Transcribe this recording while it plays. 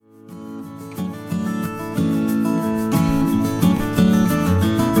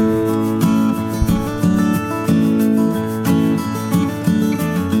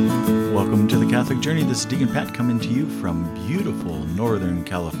morning. This is Deacon Pat coming to you from beautiful Northern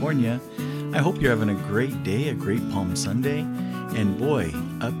California. I hope you're having a great day, a great Palm Sunday. And boy,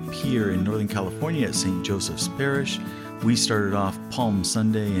 up here in Northern California at St. Joseph's Parish, we started off Palm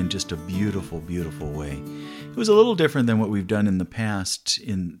Sunday in just a beautiful, beautiful way. It was a little different than what we've done in the past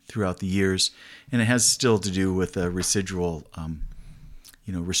throughout the years, and it has still to do with the residual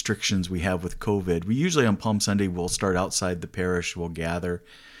restrictions we have with COVID. We usually on Palm Sunday will start outside the parish, we'll gather.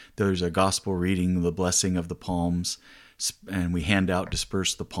 There's a gospel reading, the blessing of the palms, and we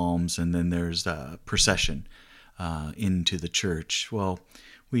disperse the palms, and then there's a procession into the church. Well,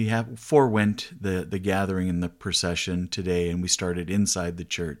 we have forewent the gathering and the procession today, and we started inside the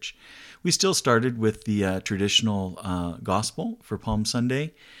church. We still started with the traditional gospel for Palm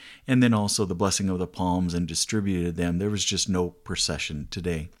Sunday, and then also the blessing of the palms and distributed them. There was just no procession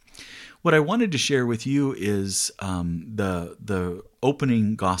today. What I wanted to share with you is the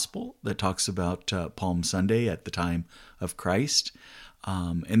opening gospel that talks about Palm Sunday at the time of Christ.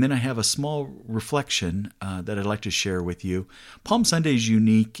 And then I have a small reflection that I'd like to share with you. Palm Sunday is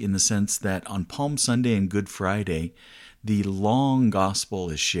unique in the sense that on Palm Sunday and Good Friday, the long gospel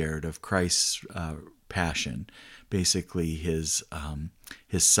is shared of Christ's passion, basically his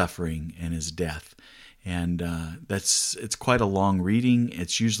suffering and his death. And it's quite a long reading.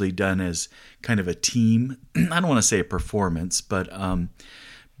 It's usually done as kind of a team. I don't want to say a performance, but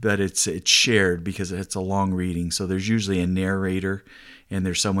it's shared because it's a long reading. So there's usually a narrator, and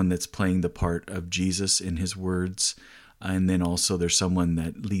there's someone that's playing the part of Jesus in his words. And then also there's someone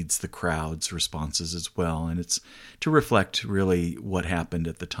that leads the crowd's responses as well. And it's to reflect really what happened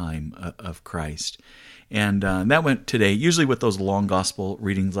at the time of Christ. And that went today. Usually with those long gospel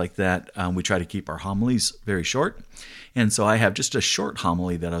readings like that, we try to keep our homilies very short. And so I have just a short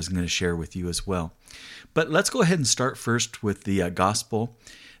homily that I was going to share with you as well. But let's go ahead and start first with the gospel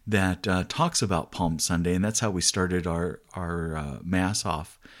that talks about Palm Sunday. And that's how we started our Mass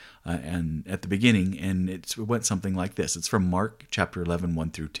off and at the beginning. And it went something like this. It's from Mark chapter 11,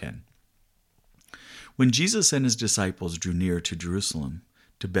 1 through 10. When Jesus and his disciples drew near to Jerusalem,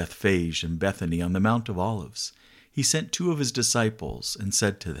 to Bethphage and Bethany on the Mount of Olives, he sent two of his disciples and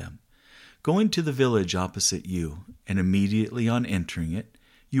said to them, "Go into the village opposite you, and immediately on entering it,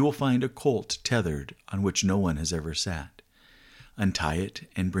 you will find a colt tethered on which no one has ever sat. Untie it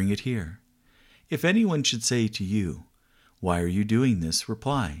and bring it here. If anyone should say to you, 'Why are you doing this?'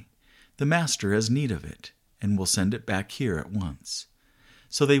 reply, 'The master has need of it, and will send it back here at once.'"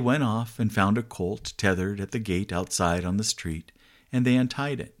 So they went off and found a colt tethered at the gate outside on the street, and they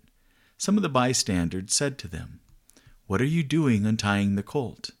untied it. Some of the bystanders said to them, "What are you doing untying the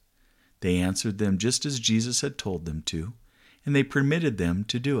colt?" They answered them just as Jesus had told them to, and they permitted them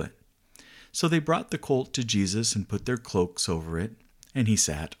to do it. So they brought the colt to Jesus and put their cloaks over it, and he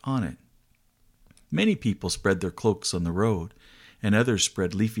sat on it. Many people spread their cloaks on the road, and others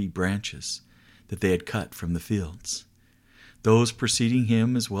spread leafy branches that they had cut from the fields. Those preceding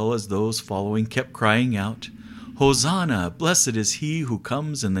him as well as those following kept crying out, "Hosanna! Blessed is he who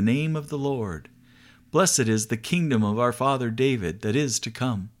comes in the name of the Lord. Blessed is the kingdom of our father David that is to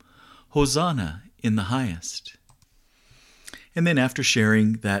come. Hosanna in the highest." And then after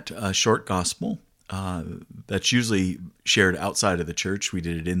sharing that short gospel, that's usually shared outside of the church, we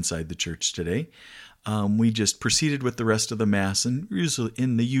did it inside the church today, we just proceeded with the rest of the Mass and usually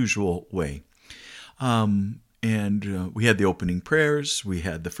in the usual way. And we had the opening prayers, we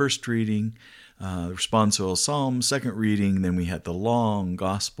had the first reading, responsorial psalm, second reading, then we had the long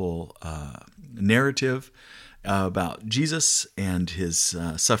gospel narrative about Jesus and his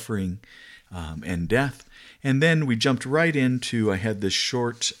suffering and death. And then we jumped right into, I had this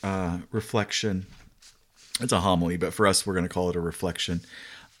short reflection. It's a homily, but for us, we're going to call it a reflection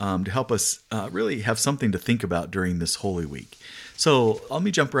to help us really have something to think about during this Holy Week. So let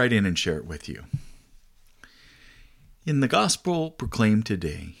me jump right in and share it with you. In the gospel proclaimed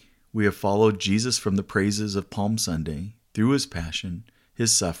today, we have followed Jesus from the praises of Palm Sunday through his passion,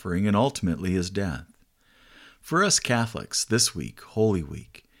 his suffering, and ultimately his death. For us Catholics, this week, Holy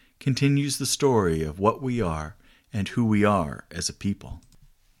Week, continues the story of what we are and who we are as a people.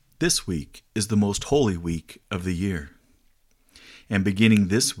 This week is the most holy week of the year. And beginning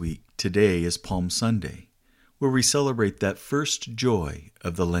this week, today is Palm Sunday, where we celebrate that first joy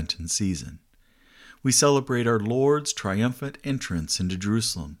of the Lenten season. We celebrate our Lord's triumphant entrance into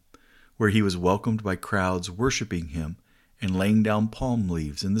Jerusalem, where he was welcomed by crowds worshiping him and laying down palm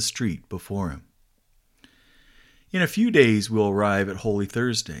leaves in the street before him. In a few days we'll arrive at Holy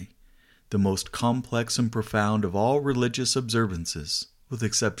Thursday, the most complex and profound of all religious observances, with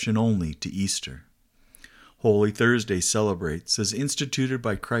exception only to Easter. Holy Thursday celebrates, as instituted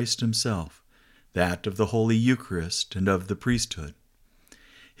by Christ himself, that of the Holy Eucharist and of the priesthood.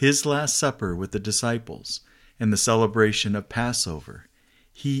 His Last Supper with the disciples and the celebration of Passover.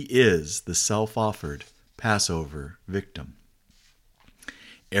 He is the self-offered Passover victim.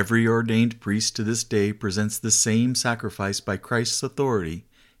 Every ordained priest to this day presents the same sacrifice by Christ's authority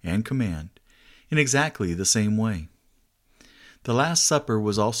and command in exactly the same way. The Last Supper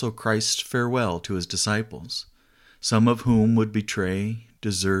was also Christ's farewell to his disciples, some of whom would betray,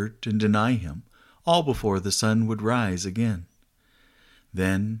 desert, and deny him, all before the sun would rise again.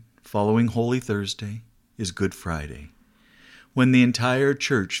 Then, following Holy Thursday, is Good Friday, when the entire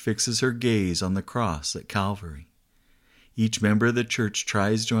church fixes her gaze on the cross at Calvary. Each member of the church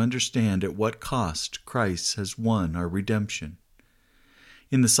tries to understand at what cost Christ has won our redemption.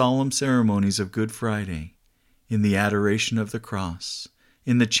 In the solemn ceremonies of Good Friday, in the adoration of the cross,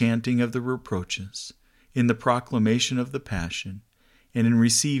 in the chanting of the reproaches, in the proclamation of the Passion, and in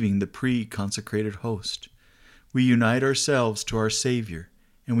receiving the pre-consecrated host, we unite ourselves to our Savior,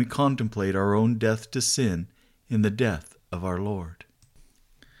 and we contemplate our own death to sin in the death of our Lord.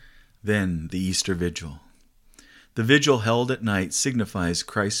 Then the Easter Vigil. The vigil held at night signifies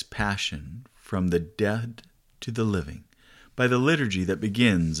Christ's passion from the dead to the living by the liturgy that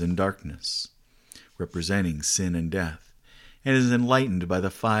begins in darkness, representing sin and death, and is enlightened by the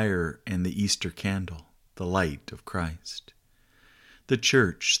fire and the Easter candle, the light of Christ. The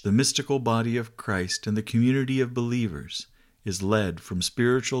Church, the mystical body of Christ and the community of believers, is led from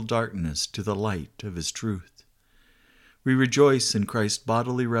spiritual darkness to the light of his truth. We rejoice in Christ's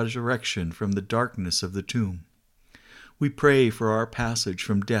bodily resurrection from the darkness of the tomb. We pray for our passage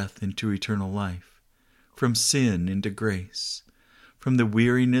from death into eternal life, from sin into grace, from the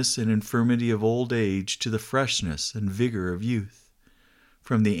weariness and infirmity of old age to the freshness and vigor of youth,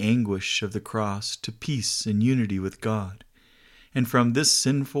 from the anguish of the cross to peace and unity with God, and from this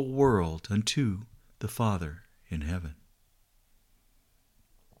sinful world unto the Father in heaven.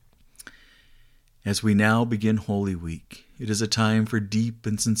 As we now begin Holy Week, it is a time for deep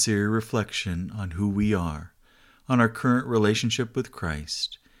and sincere reflection on who we are, on our current relationship with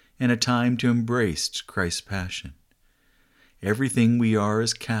Christ, and a time to embrace Christ's passion. Everything we are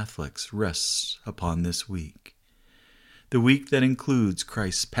as Catholics rests upon this week. The week that includes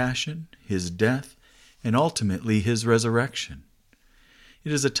Christ's passion, his death, and ultimately his resurrection.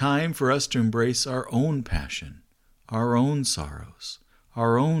 It is a time for us to embrace our own passion, our own sorrows,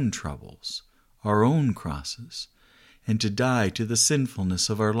 our own troubles, our own crosses, and to die to the sinfulness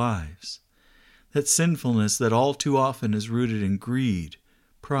of our lives. That sinfulness that all too often is rooted in greed,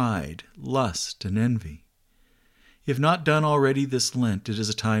 pride, lust, and envy. If not done already this Lent, it is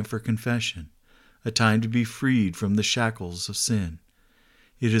a time for confession, a time to be freed from the shackles of sin.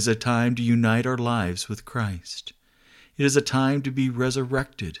 It is a time to unite our lives with Christ. It is a time to be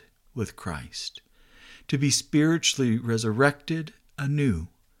resurrected with Christ, to be spiritually resurrected anew,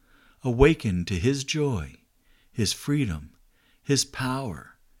 awakened to his joy, his freedom, his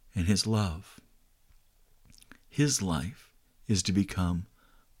power, and his love. His life is to become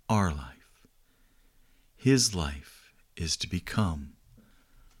our life. His life is to become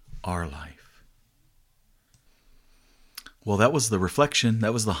our life. Well, that was the reflection.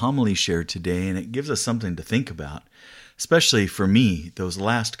 That was the homily shared today, and it gives us something to think about, especially for me, those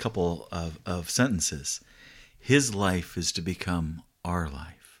last couple of sentences. His life is to become our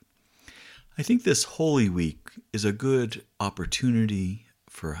life. I think this Holy Week is a good opportunity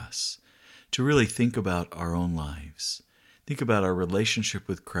for us to really think about our own lives. Think about our relationship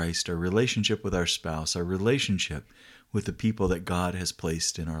with Christ, our relationship with our spouse, our relationship with the people that God has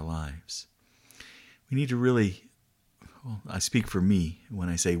placed in our lives. We need to really, I speak for me when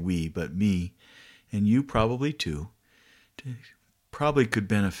I say we, but me and you probably too, probably could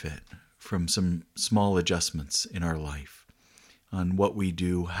benefit from some small adjustments in our life on what we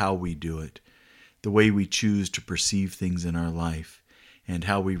do, how we do it, the way we choose to perceive things in our life, and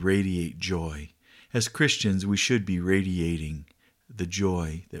how we radiate joy. As Christians, we should be radiating the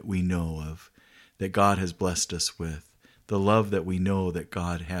joy that we know of, that God has blessed us with, the love that we know that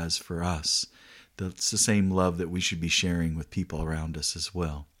God has for us. That's the same love that we should be sharing with people around us as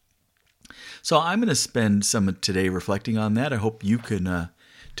well. So I'm going to spend some of today reflecting on that. I hope you can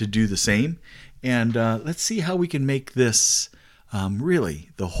to do the same. And let's see how we can make this really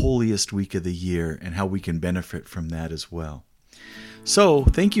the holiest week of the year and how we can benefit from that as well. So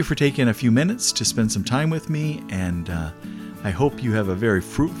thank you for taking a few minutes to spend some time with me, and I hope you have a very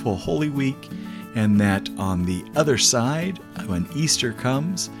fruitful Holy Week, and that on the other side, when Easter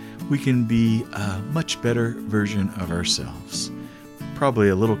comes, we can be a much better version of ourselves, probably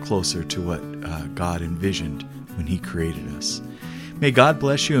a little closer to what God envisioned when he created us. May God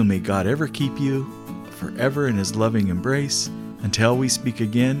bless you and may God ever keep you forever in His loving embrace. Until we speak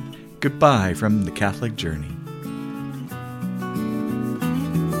again, goodbye from the Catholic Journey.